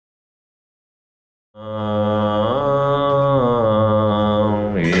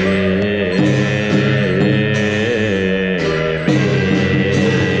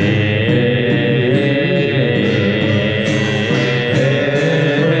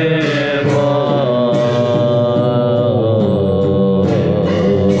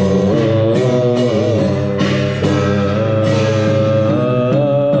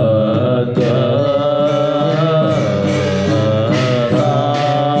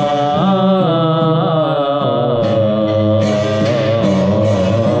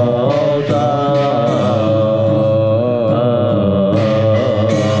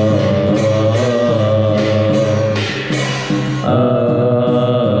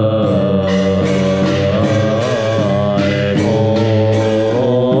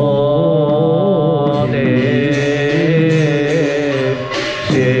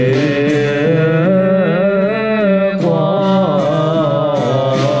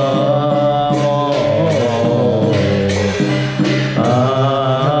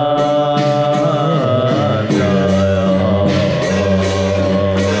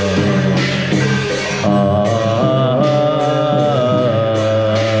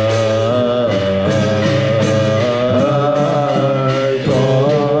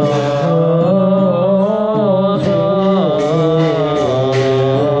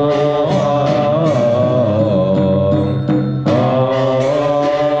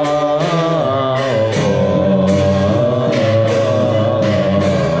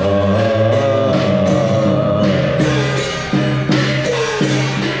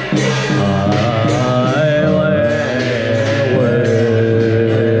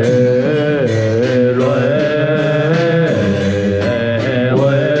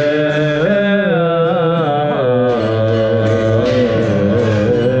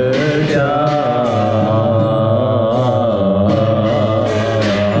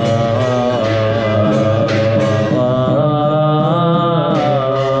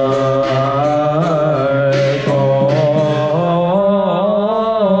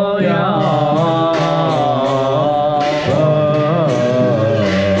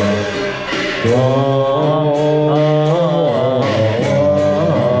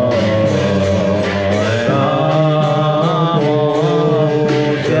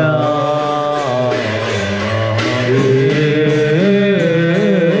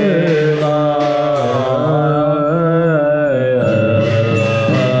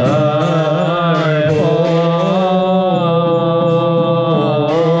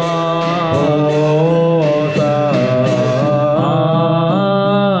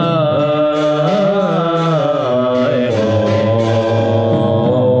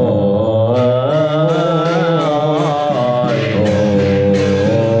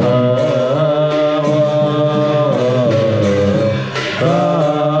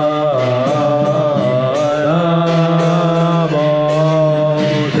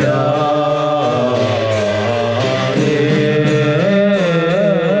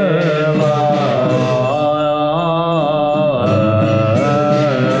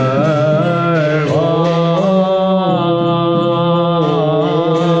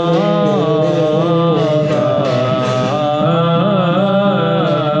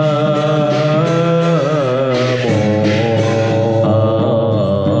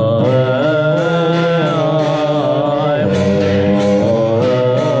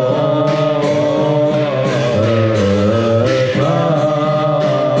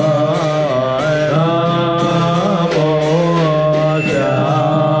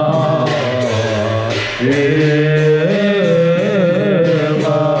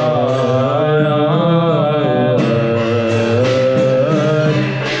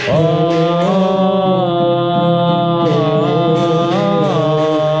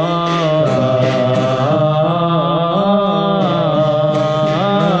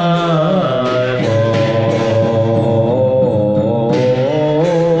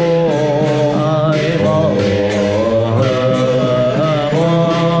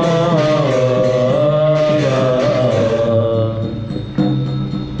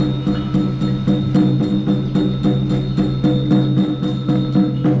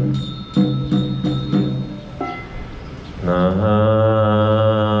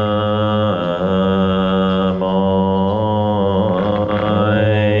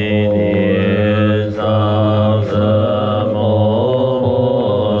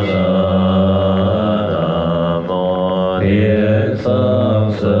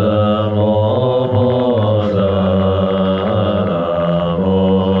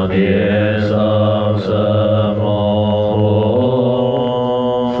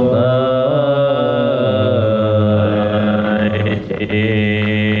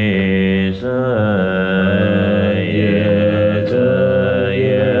身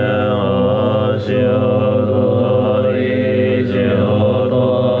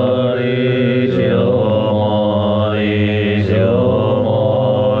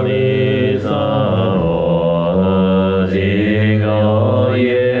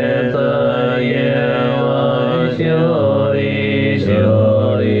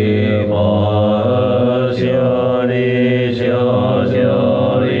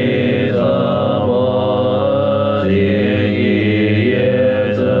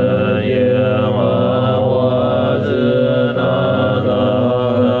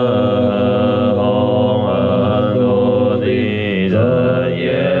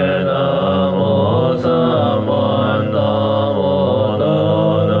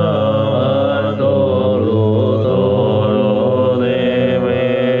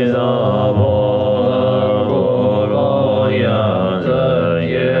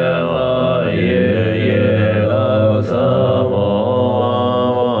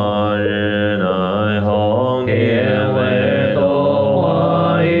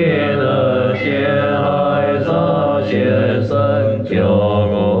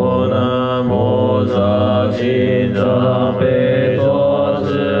故南无萨钦常悲作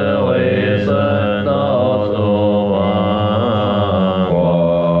智慧僧道主王光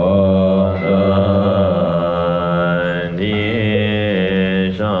山天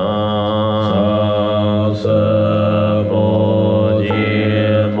上圣母经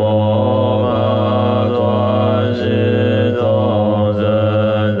摩玛传世众生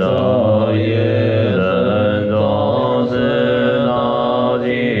造业人众生道济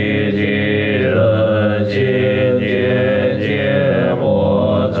济人心结结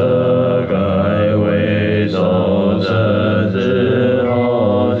魔遮盖为受生之后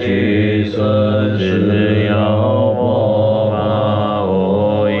其孙是妖魔马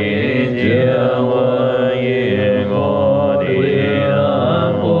无因见闻因果地难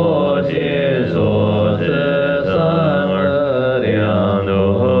不尽数之三而两度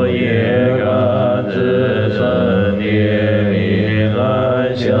也感知身业明安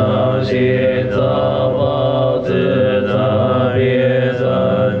相信造报自在别三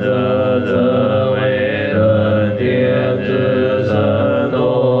者为人天之神度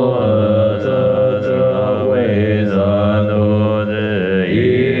者为三度之一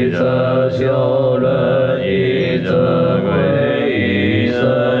者修人一者归一身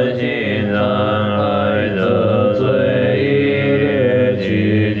心然爱者罪一列取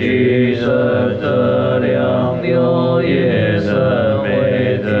其身者两流也身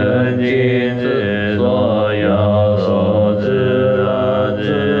为真经之所要受之然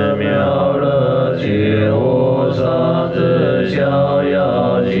之妙乐其无上之逍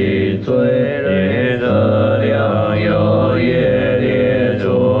遥其罪列者两有业列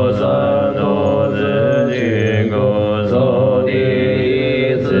诸三度之具故受第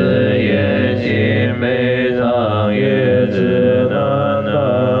一次言行每常业之难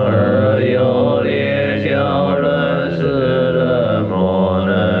而有列小人世人莫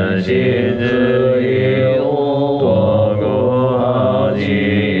能信之一无多故好奇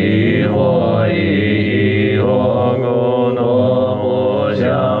疑惑疑惑故诺不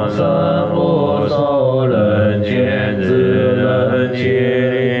相生不受人见之人其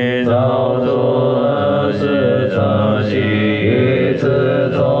力造作而是常习一次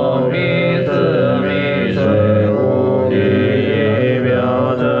聪明自明水无力一表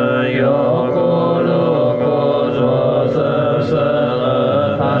真有故如故作生生而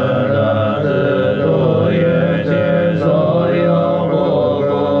坦然之土也见所有不故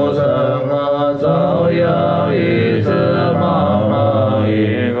生而造谣一次茫茫一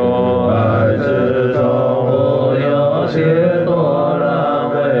故百之中无有邪多然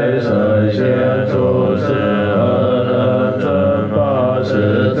为神仙出世而能正法是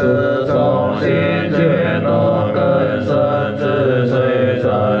自从心见能根生之虽三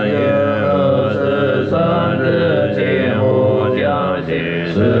业23日尽无将行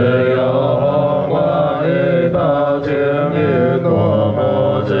是有宏观一报经于多么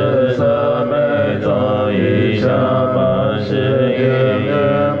之色美状以下满是因缘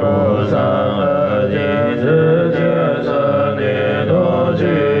不善而今之见生念多居于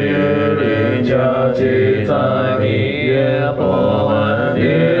临家其在明月不闻地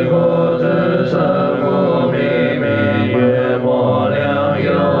故之生故明明月莫良有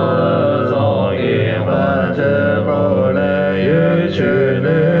而纵因本之不能与去女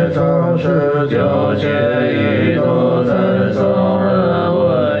从事九千一度成sống而闻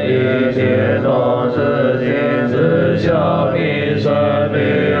一切众世尽之小明生弥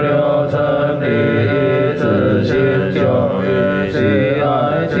六尘第一自心就于其爱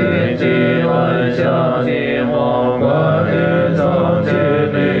亲近闻相信王冠一曾经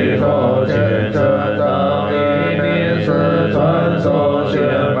历后前程当一名是传授玄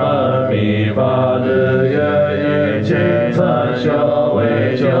满秘法日月一清参修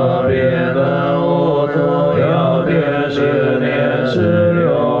为教别人无主要点10年16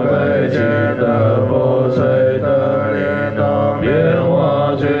回经的不摧的领导变化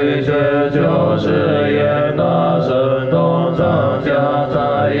具些就是言大神通常加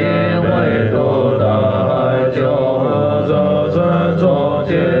在因为度大海救河州尊重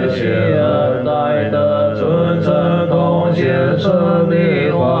皆系恩待的尊称同显胜利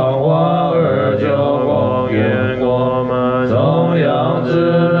黄花而救光源国门中央之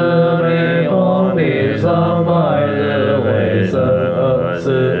日明皇帝300日为生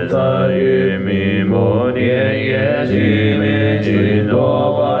24在于明目年月其名尽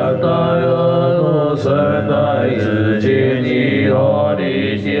多万代而度生代至今以后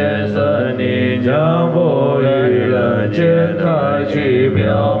立先生你将不与人间开去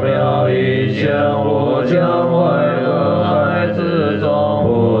渺渺一线无将为恶海之中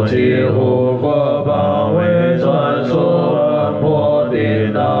不及护国保卫传说破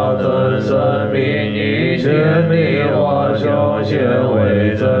生命，一切迷惑凶险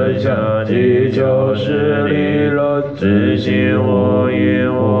为真相，祈求是理论，知行无因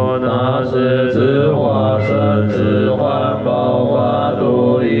无那是自化身，自环保化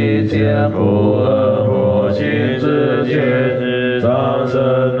度一切不恶不净之见之长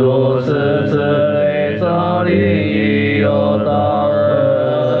生如是此类造力亦有道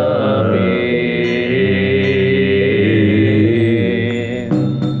而明。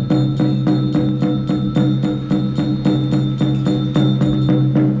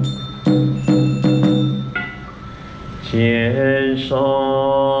天上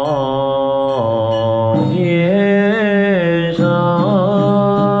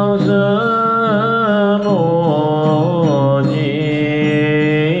圣母经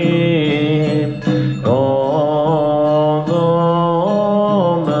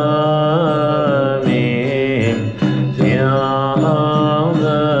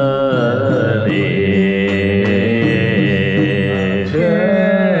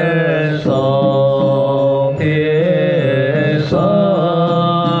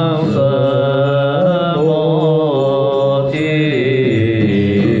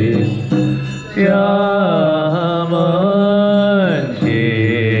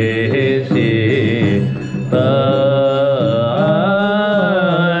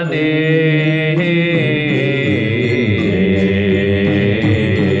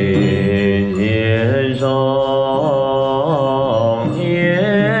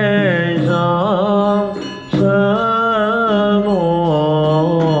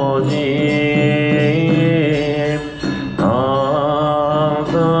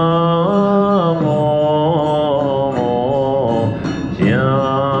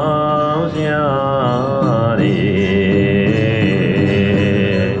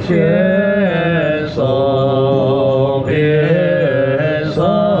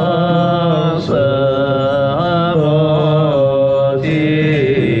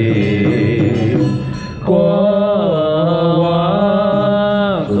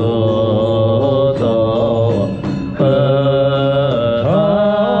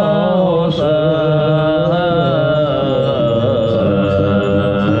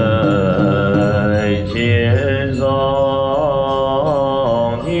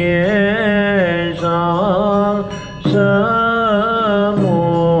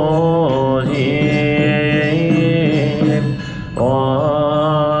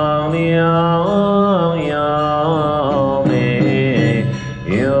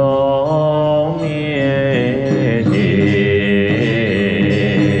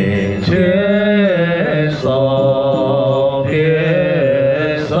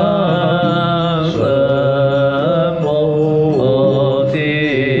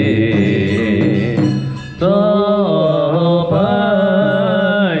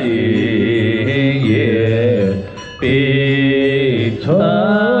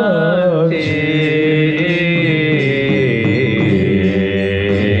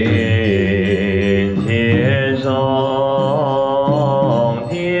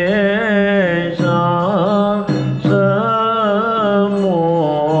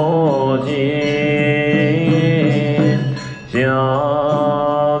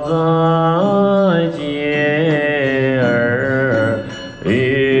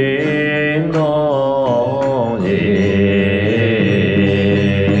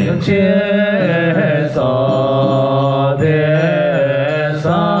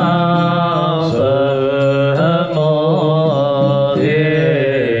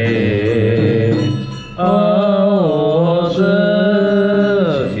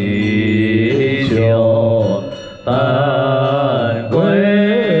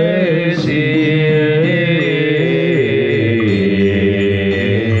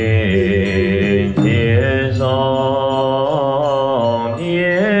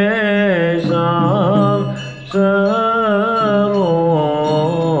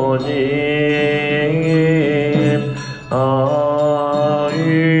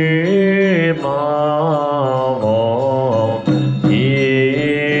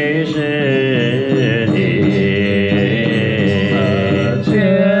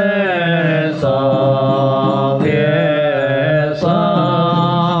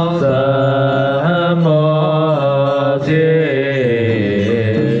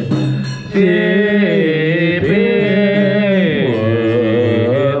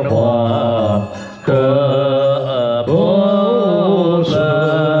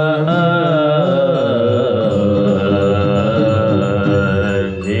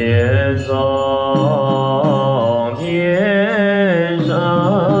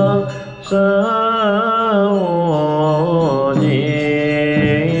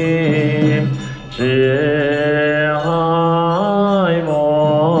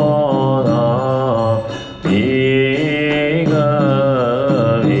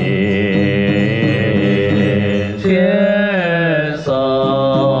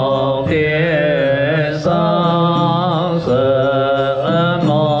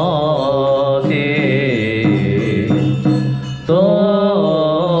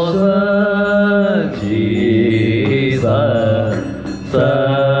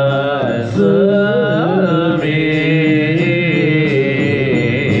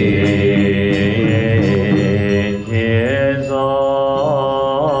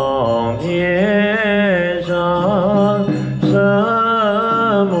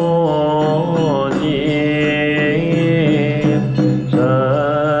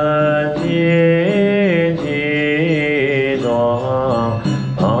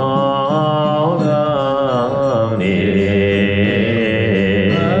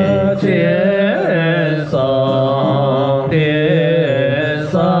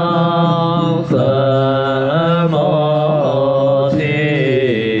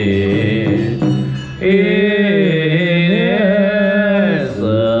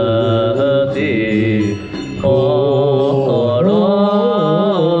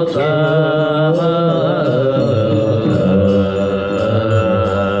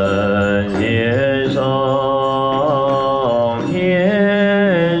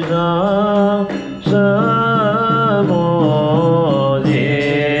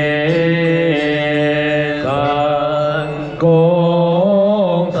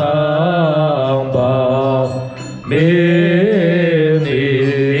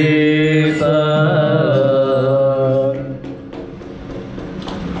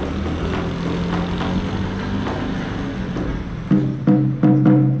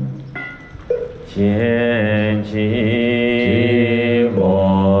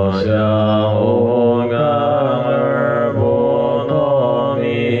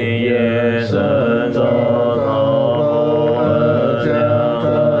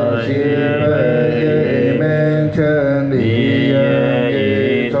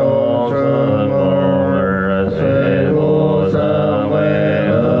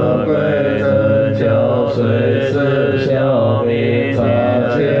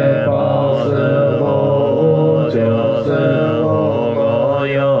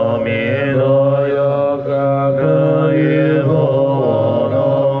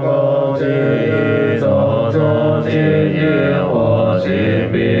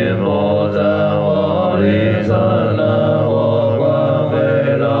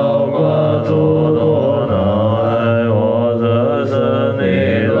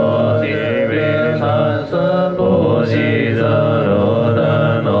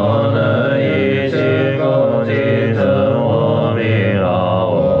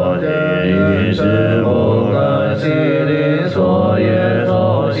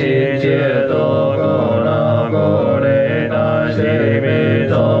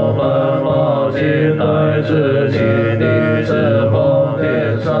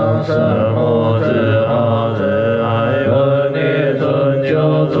上圣母之好之爱，问你尊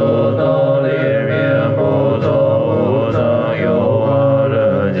救主道里面不错，无常有法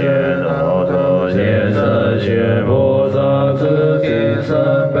人间道头先生学菩萨自己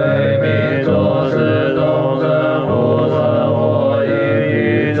生悲悯作是众生菩萨或因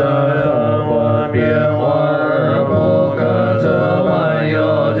欲在恩患变化而不可测万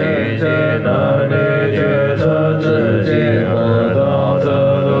有尽心能力觉成自己而道则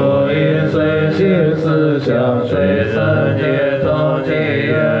如因随心思想随身界中其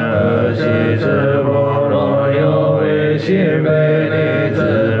言而习之不若有为心悲力自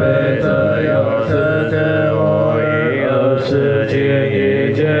悲则有此之无疑而世间一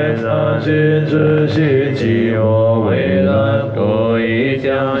见上心之心即我为然故意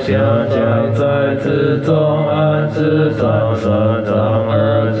将相将在此中安置上生长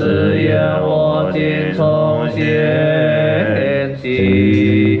而自言我今从现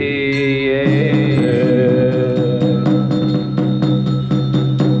起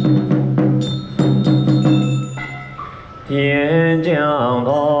天降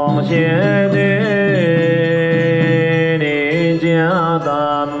同仙女，临家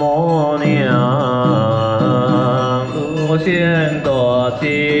丹摩娘，无限多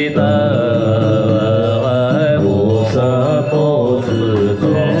积德，无色不自作，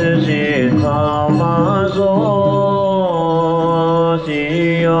知心草马说，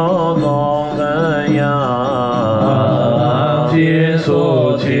心有众生养，尽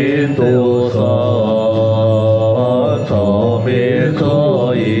数勤读诵。聪明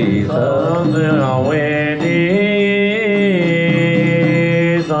所以生者为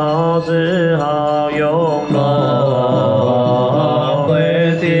敌，早知好勇猛，会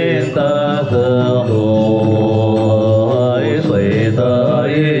尽得德度，虽得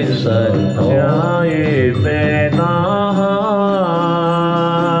因神通，驾驭北大海，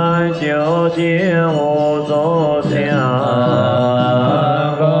就见无周详，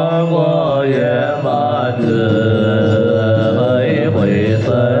观我圆满子。身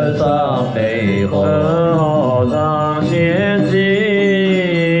上美红，后上仙境，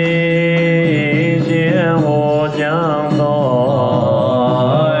仙湖江东，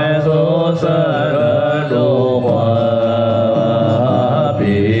诸圣人如花，比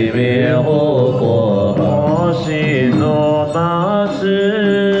面无过，我心如大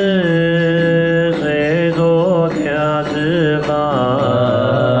师，水主家之法，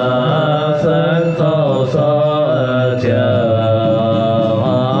身走手而将。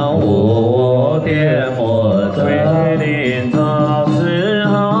桂林早是海，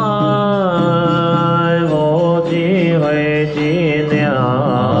无机会尽量。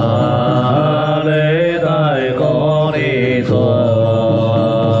历代功力存，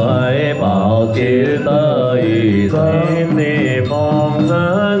保金得以生的风神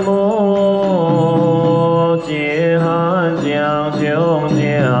母，结寒将雄将，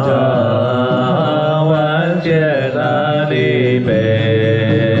万劫难离悲。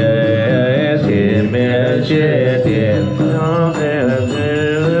谢天将天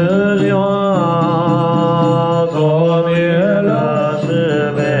之流，作灭了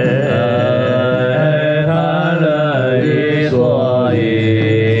是非，看人以所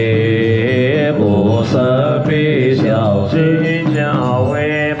以，不生必小心教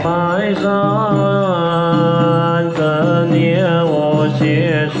为百善，真念无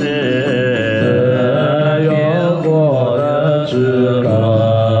邪事，有过的之高。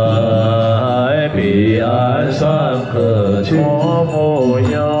彼岸上可见，我复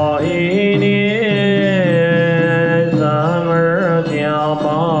有一年，三儿将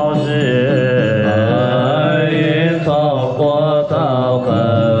报时，因从过道痕，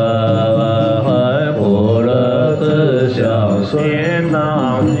不乐自相随，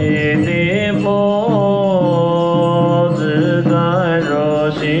当即的佛，自在如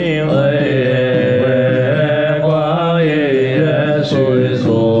心为，光阴愿须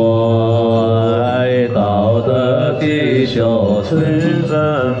说。道德的修持，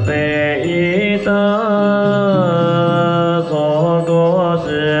身非一德，错过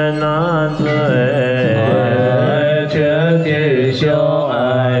是难追。全体修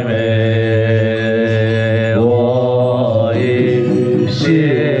爱美，我已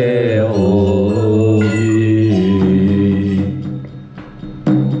谢无益。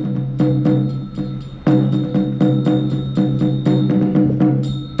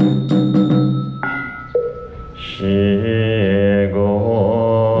是故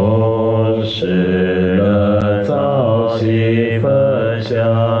世人早习分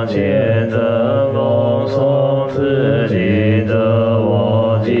享前者奉送自己者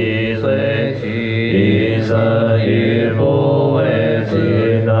我既随其一生亦不为其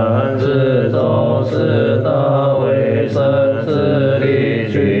难。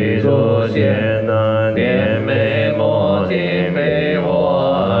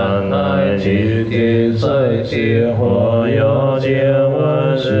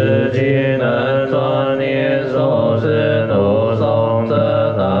世纪能传念受持读诵这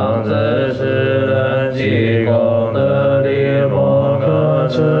堂知识人气功德力不可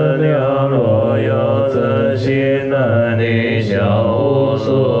测量，若有真心能力小无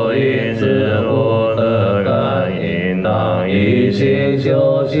数因之不得感应当一心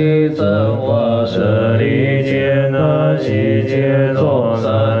修习正法舍利劫难悉皆众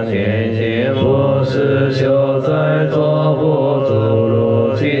生尽心不是修在作不诸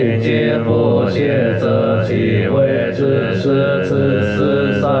如境界不懈则其为知识此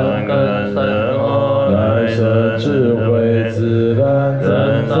事三根深厚来生智慧自然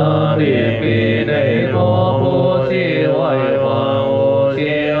增长力比内莫不及外观无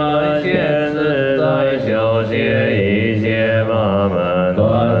心安现自在修学一切法门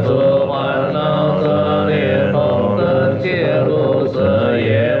断除烦恼则连同能揭露色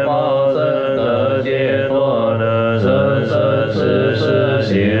业报身的解脱的生生世世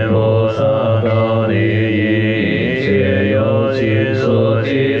行菩萨道利益一切有情属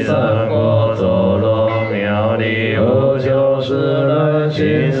其三国走龙妙理无求是人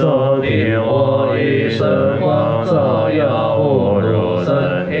心所听我一生光照耀无入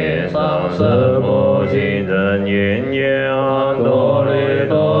生天上圣母经真云耶安多利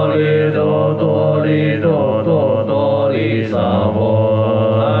多利多多利多多多利萨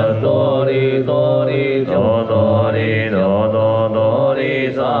婆安多利多利多多利多多多利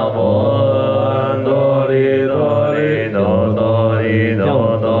萨婆安多利多利多多利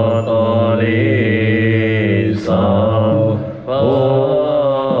多多多利萨婆。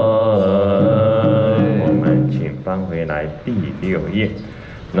我们请翻回来第6页。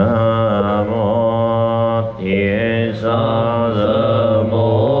南无天上圣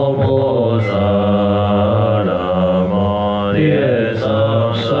母菩萨，南无天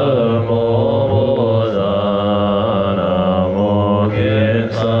上圣母菩萨，南无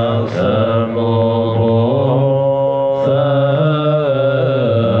天上圣母菩萨，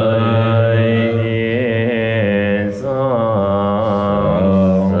天上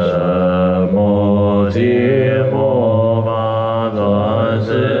圣母经末法转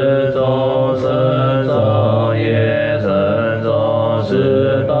世众生造业生众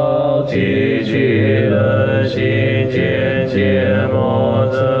世道汲取人心见切莫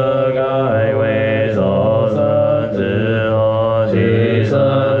遮盖为受生之后其生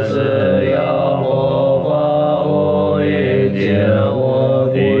是要佛法无因见我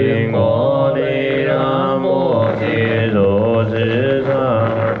定过地南无其如之上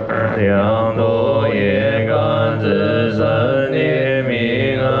两度也感知身念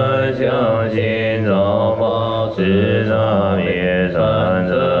明安相信造报智上也善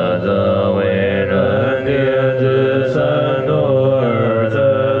者为人天之深度二者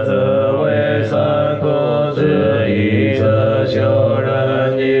为三度之一者修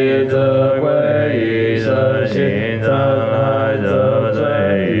人一者归一生心障碍者罪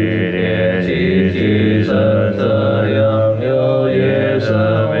欲劣其具生者样有业身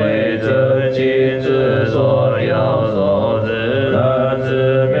为真经之所要受之难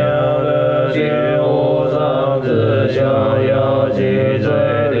之妙的觉无上之下要其罪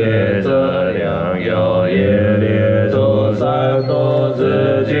劣者良有业劣诸三毒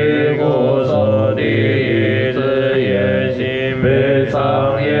之己故所地狱之言行非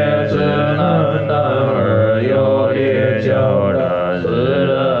常业之难当而有劣教然世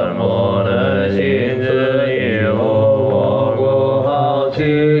人莫能信之亦无我故好奇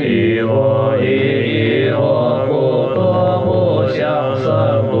亦我亦我故多不相生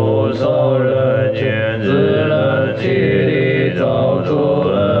不受人权之人其力造出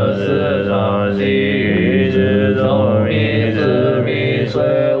了世上细雨之中迷之迷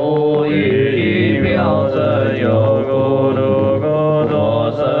虽无一妙真有故度故多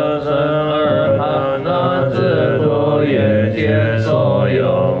生生而贪婪之徒眼见所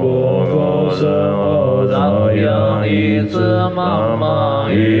有不故生后遭殃以致茫茫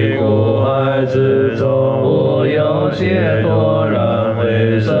于苦海之中无有解脱然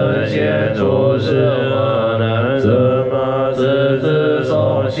为神仙出世何能怎么自自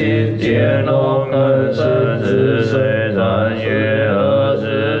受心见龙根生之虽然月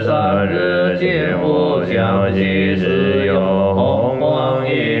23日见无相即是有红光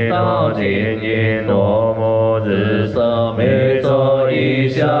一道金银罗幕之色每周一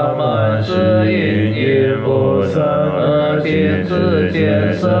相满是隐隐不生而今之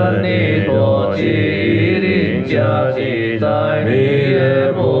见生力多其一灵加记在密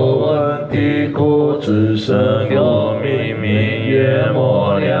也不闻啼哭之声有明明月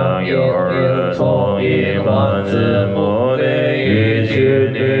莫量有人从一方之母内与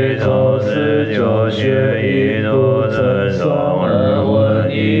群女从49学一路成双而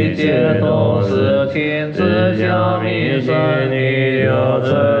闻切都是亲自降明神，你有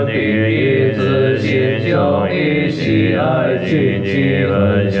真理一自心就以喜爱亲近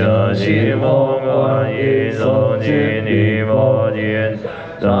分享心梦观音诵经礼佛经。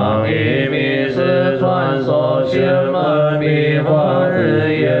常以密室传授仙门秘法，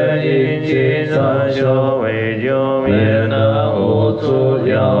日夜殷勤禅修为救灭能无处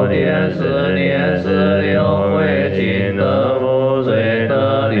教练4年16回尽能不随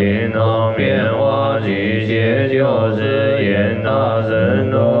得灵能变化具些就是言大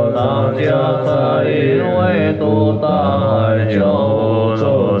神都当家才因为度大海救无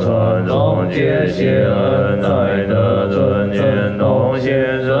舟船中皆谢恩爱的尊严东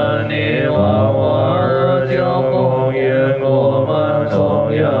先生你花花而教公园过门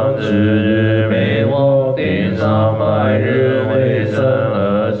同样之日美我顶上白日为生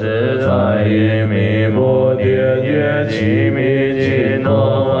20才因名不天乐其名尽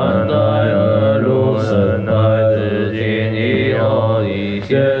诺万代而入神台至今以后一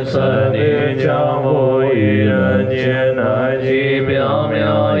切神灵降伏于人间来其缥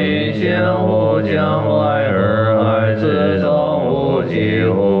缈因现无将外而海之中无几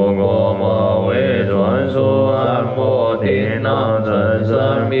乎过魔为传说暗摩顶囊真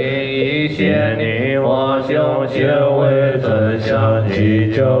神明一切你化凶邪为真相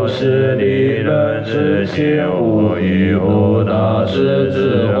即就是你人之心无与无大师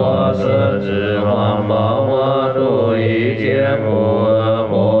之化身之方法化度一切故恶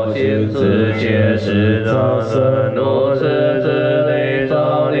魔心之切是长生如是之内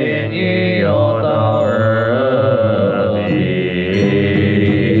造灵亦有道而已。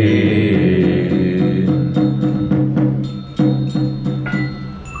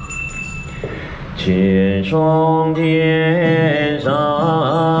千重天上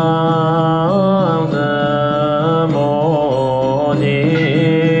圣母经，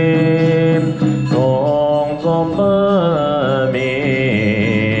种种本名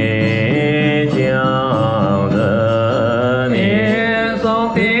讲人念诵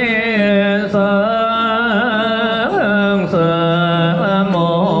天上圣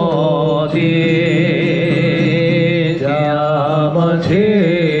母经，家门亲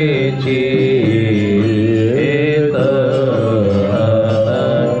戚。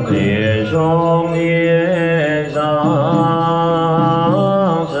中天上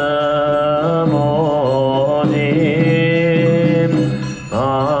圣母经，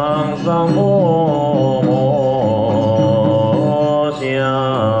昂上默默向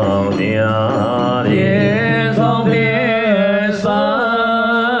下天上天上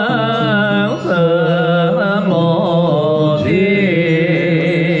圣母经，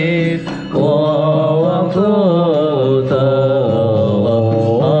过往出走。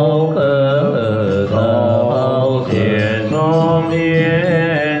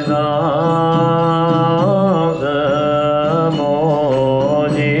天上圣母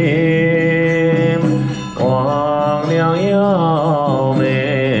经，光亮耀美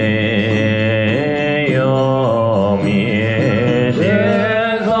永灭。天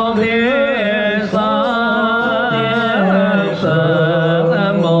上天上圣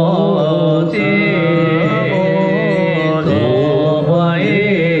母经，多欢迎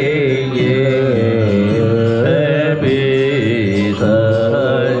也必成。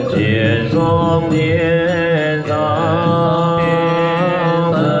天上天上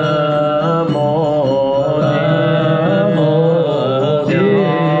圣母经，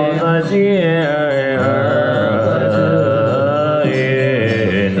在健儿运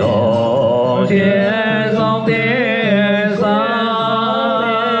动。天上天上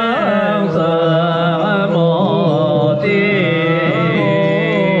圣母经，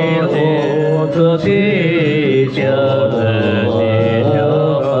无遮其咎。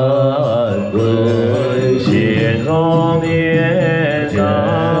天上天上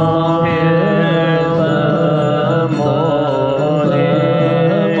圣母经，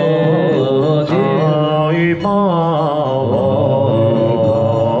好与报佛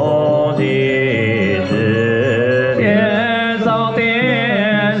经。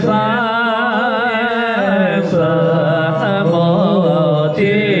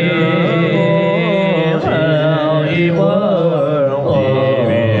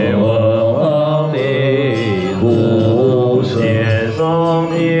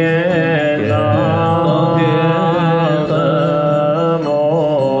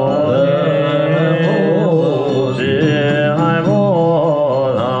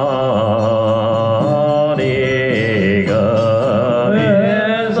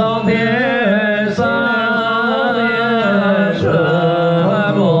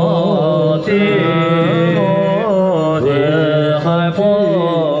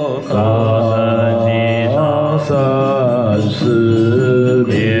大圣吉祥三世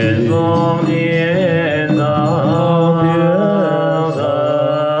别松天上天圣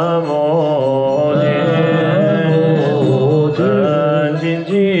母经真经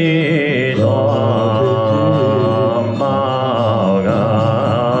吉祥报告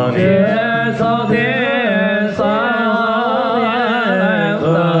天上天上圣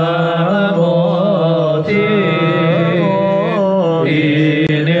母经一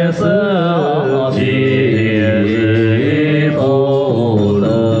念四季不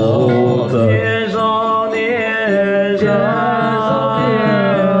漏天上天下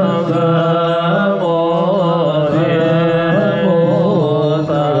圣母经三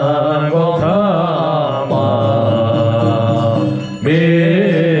光堂嘛灭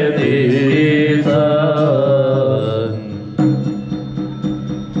地真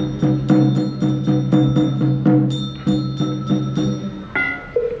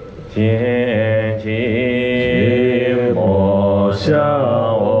天晴莫向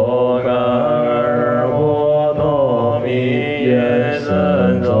我感尔我多弥延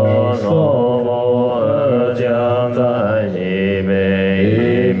伸着娑婆将在西北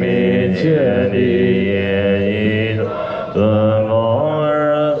一民千里也一尊奉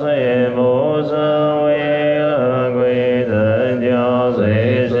二岁不生为恶鬼真教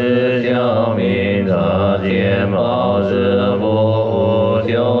随时教明察见报是不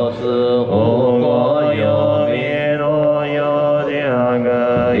就是无我有弥陀有两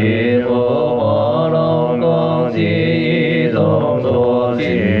个一不火龙宫基一种作心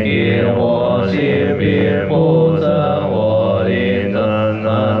因我心并不生我灵真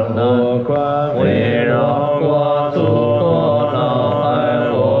难不观围绕我诸多脑海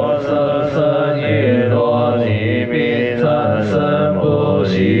我色身一多疾病产生不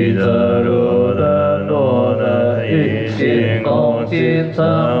息则如的多的一心共精神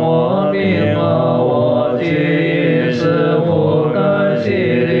我命我我记忆是不甘心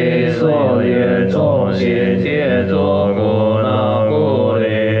力所愿众心皆作苦恼故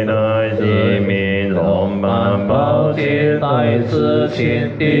力的性命同伴保体代此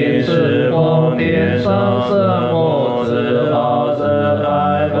情地是风天上圣母子好是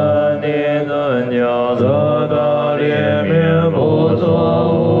爱本天尊教得到怜悯不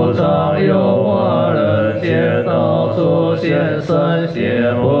作无常有化人间到处现身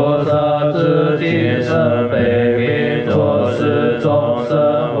谢菩萨之精神悲悯作事众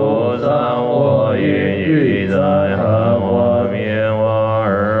生无常我因欲在恨我灭我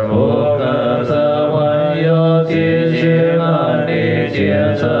而不可生闻有尽心安理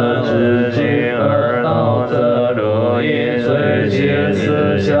虔诚之心而道者如因随心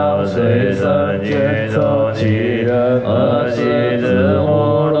思想随身觉受其人而喜之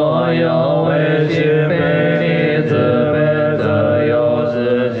无若有为心悲力自悲则有是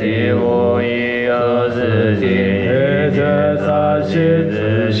其无一而是其一切三心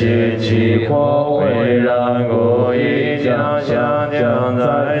之心其或为然故意将相将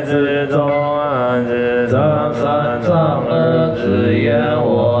在之中安之上三藏而之言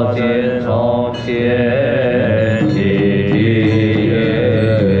我今从前起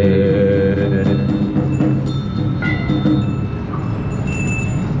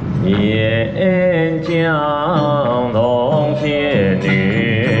演讲同仙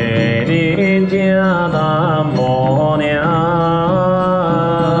女临家大母娘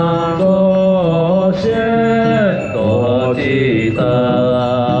多仙多记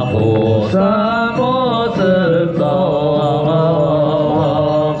得菩萨不知走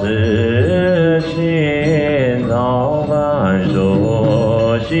知心造凡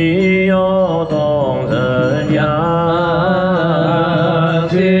俗悉有同人家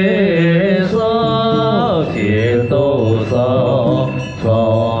今生天都少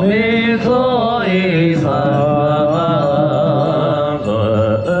聪明错一生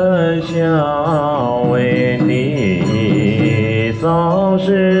尊孝为地少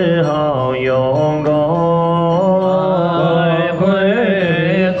时好用功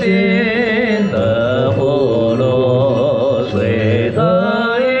回尽的福禄随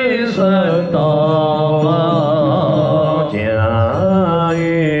得一生动家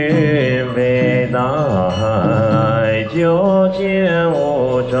运飞大海就见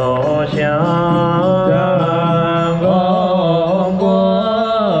无愁相光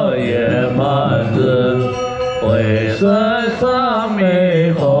过也满日为身上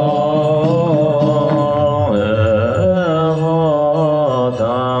美风而后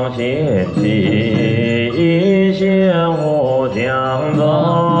常显起一线无江中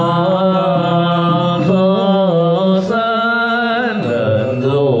出生人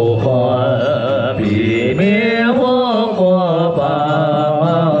如幻比灭火火般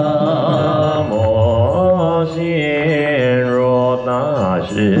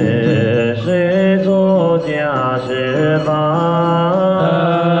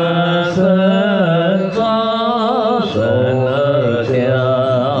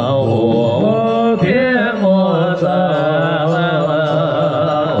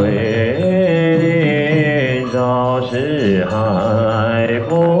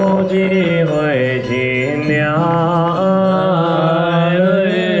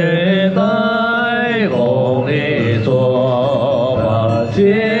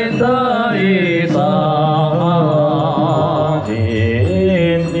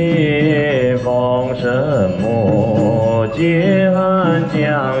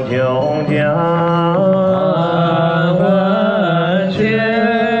将琼浆，分千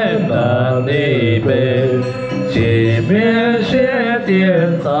难一杯，寂灭血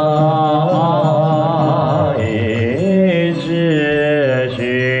颠倒，一世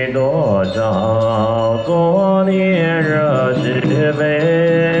许多少作孽惹是非，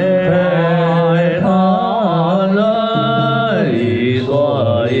他人以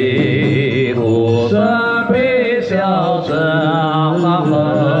所以故生必小生，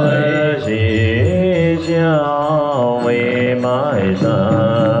喜笑为埋山，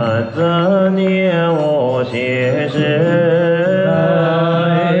怎念我心事？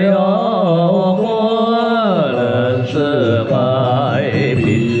有过人世海，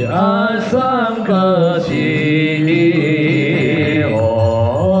彼岸三个心。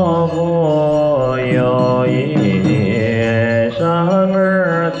我不有一年山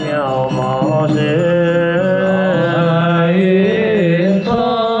儿跳毛时，云从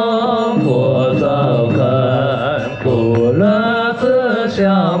过早看，苦乐自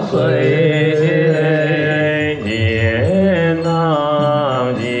相随。念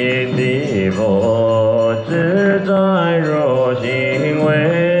当今地不自在如行为，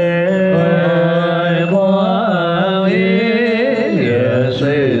观音愿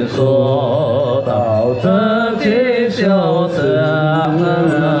随所道，真经修成。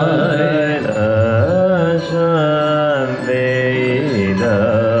人生非得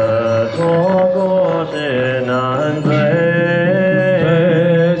错过是难追，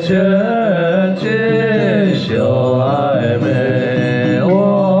全觉修爱美，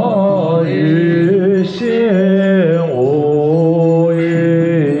我于心无疑。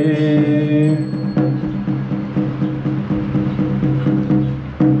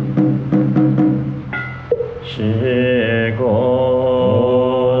是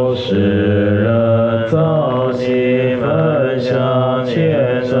故世人早习分享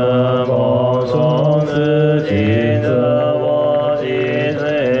前生梦从自己则我己最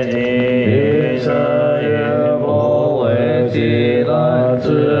近一生也不为己来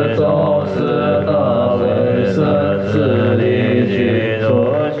自走是大为生自力去出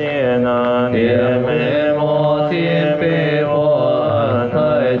现难念美莫天比我安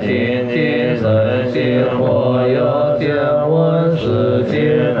太清净身心或有见闻世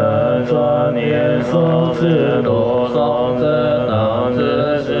间难转念诵持多少真当知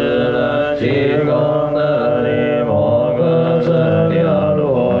世人其功德力莫可称量，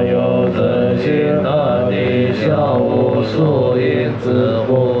若有真心难逆效无数因自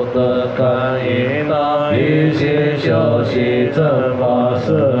不得感应难一心修习正法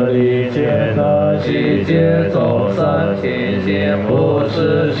舍利艰难悉皆走三清心不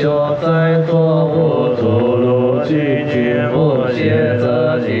是修在作无诸路具具不歇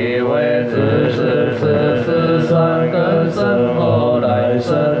则即为自是此三根生后来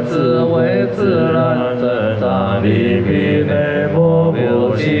生自为自然正常理必内目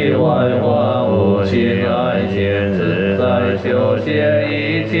不其外化无其爱见自在修学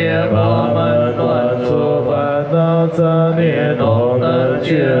一切法门断除烦恼杂念都能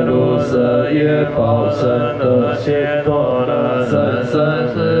觉入色业报身的解脱了生生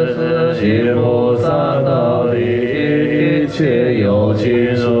世世行菩萨道理，一切有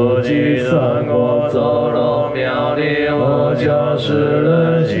情属即三国走龙妙理，我教世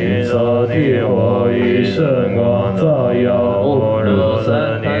人心受听我以圣光照耀，无入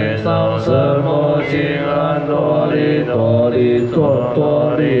生天上圣母经安多利多利多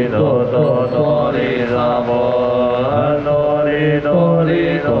多利多多多利萨婆安多利多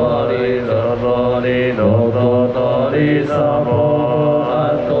利多利多多利多多多利萨婆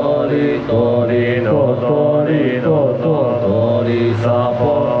安多利多利多多利多多多利萨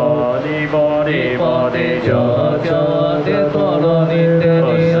婆利波利波利求求揭多罗尼揭尼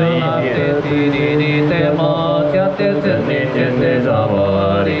阿揭提尼尼揭摩揭揭揭尼揭揭萨婆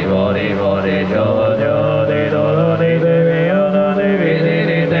利波利波利求求揭多罗尼揭尼阿揭提尼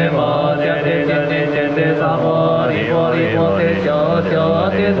尼揭摩揭揭揭尼揭揭萨婆利波利波利求求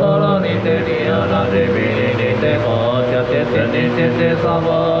揭多罗尼揭尼阿揭提尼尼揭摩揭揭揭尼揭揭萨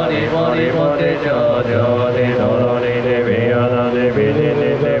婆利波利波利求求揭多罗尼揭尼阿揭提尼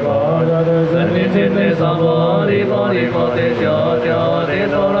尼揭摩揭揭揭尼揭揭萨婆利波利波利求求揭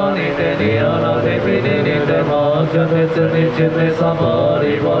多罗尼揭尼阿揭提尼尼揭摩揭揭揭尼揭揭萨婆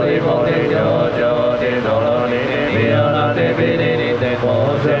利波利波利求求揭多罗尼揭尼阿揭提尼尼揭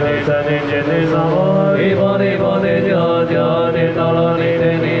摩揭揭揭尼揭揭萨婆利波利波利求求揭多罗尼揭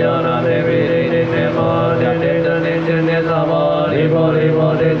尼阿揭提尼尼揭摩揭揭揭尼揭揭萨婆利波利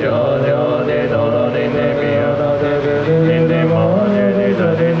波利求求揭多罗尼揭尼阿揭提尼尼揭摩揭揭揭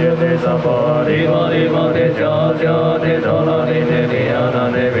尼揭揭萨婆利波利波利求求揭多罗尼揭尼阿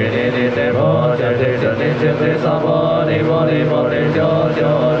比尼尼德摩迦帝迦帝迦帝萨婆尼摩尼摩帝迦迦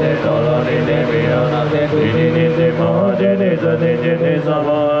帝多罗尼帝比亚那帝比尼尼帝摩迦帝迦帝迦帝萨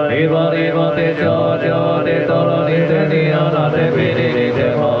婆尼摩尼摩帝迦迦帝多罗尼帝比亚那帝比尼尼帝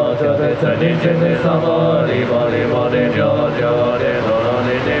摩迦帝迦帝迦帝萨婆尼摩尼摩帝迦迦帝多罗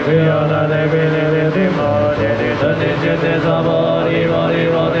尼帝比亚那帝比尼尼帝摩迦帝迦帝迦帝萨婆尼摩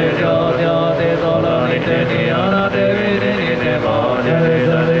尼摩帝迦迦帝多罗尼帝比亚那帝比尼尼帝摩迦帝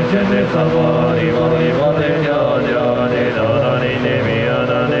迦帝迦帝萨婆尼摩尼摩帝迦迦帝多罗尼帝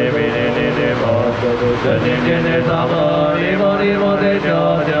比亚那帝比尼尼帝摩迦帝迦帝迦帝萨婆尼摩尼摩帝迦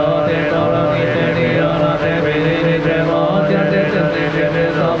迦帝多罗尼帝比亚那帝比尼尼帝摩迦帝迦帝迦帝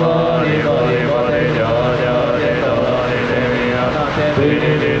萨婆尼摩尼摩帝迦迦帝多罗尼帝比亚那帝比尼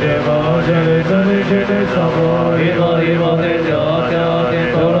尼帝摩迦帝迦帝迦帝萨婆尼摩尼摩帝迦迦帝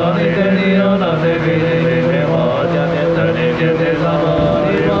多罗尼帝比亚那帝比尼尼帝摩迦帝迦帝迦帝萨婆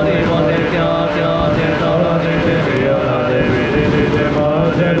尼摩尼摩帝迦迦帝多罗尼帝比亚那帝比尼尼帝摩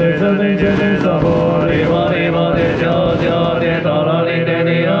迦帝迦帝迦帝萨婆尼摩尼摩帝迦迦帝多罗尼帝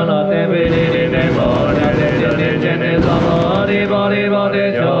比亚那帝比尼尼帝摩迦帝迦帝迦帝萨婆尼摩尼摩帝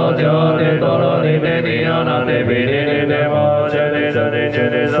迦迦帝多罗尼帝比亚那帝比尼尼帝摩迦帝迦帝迦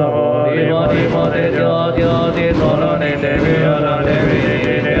帝萨婆尼摩尼摩帝迦迦帝多罗尼帝比亚那帝比尼尼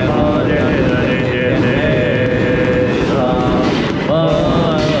帝摩迦帝迦帝迦帝萨婆。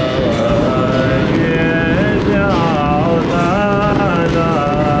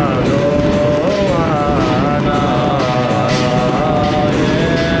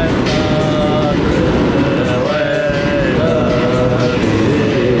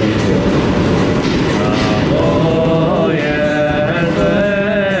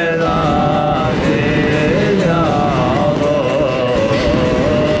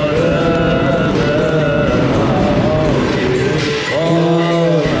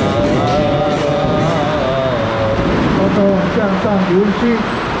游戏，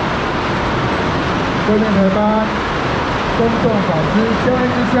各位同班，公众法师香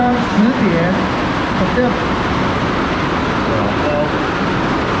一香10点，